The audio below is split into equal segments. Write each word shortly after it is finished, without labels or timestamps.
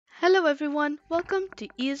Hello everyone, welcome to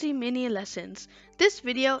Easy Mini Lessons. This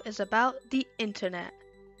video is about the internet.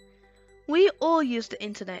 We all use the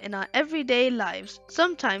internet in our everyday lives,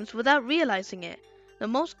 sometimes without realizing it. The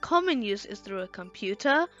most common use is through a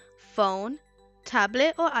computer, phone,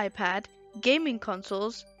 tablet or iPad, gaming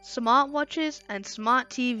consoles, smartwatches, and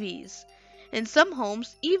smart TVs. In some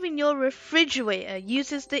homes, even your refrigerator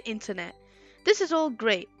uses the internet. This is all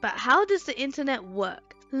great, but how does the internet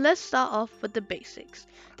work? Let's start off with the basics.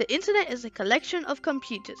 The internet is a collection of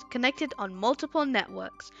computers connected on multiple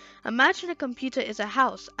networks. Imagine a computer is a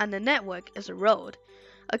house and a network is a road.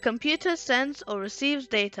 A computer sends or receives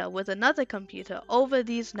data with another computer over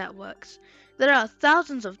these networks. There are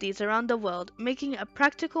thousands of these around the world, making it a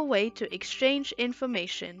practical way to exchange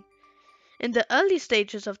information. In the early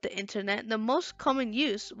stages of the internet, the most common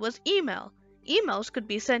use was email. Emails could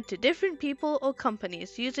be sent to different people or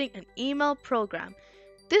companies using an email program.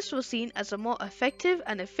 This was seen as a more effective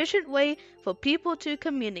and efficient way for people to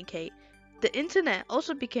communicate. The internet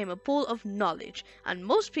also became a pool of knowledge, and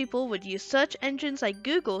most people would use search engines like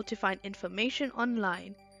Google to find information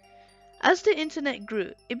online. As the internet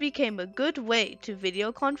grew, it became a good way to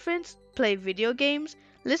video conference, play video games,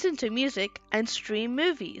 listen to music, and stream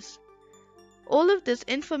movies. All of this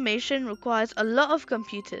information requires a lot of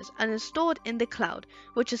computers and is stored in the cloud,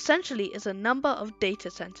 which essentially is a number of data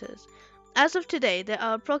centers. As of today, there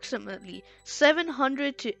are approximately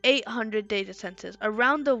 700 to 800 data centers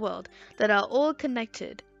around the world that are all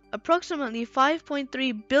connected. Approximately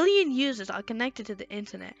 5.3 billion users are connected to the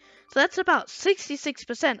internet, so that's about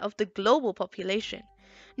 66% of the global population.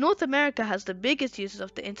 North America has the biggest users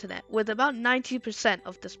of the internet, with about 90%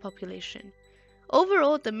 of this population.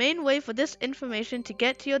 Overall, the main way for this information to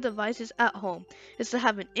get to your devices at home is to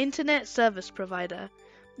have an internet service provider.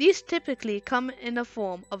 These typically come in the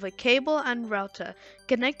form of a cable and router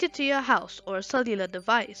connected to your house or a cellular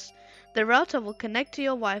device. The router will connect to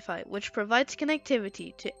your Wi-Fi, which provides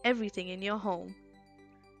connectivity to everything in your home.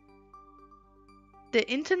 The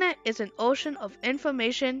internet is an ocean of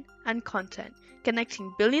information and content,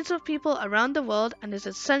 connecting billions of people around the world and is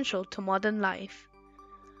essential to modern life.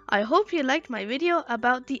 I hope you liked my video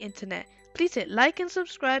about the internet. Please hit like and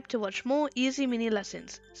subscribe to watch more easy mini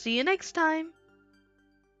lessons. See you next time!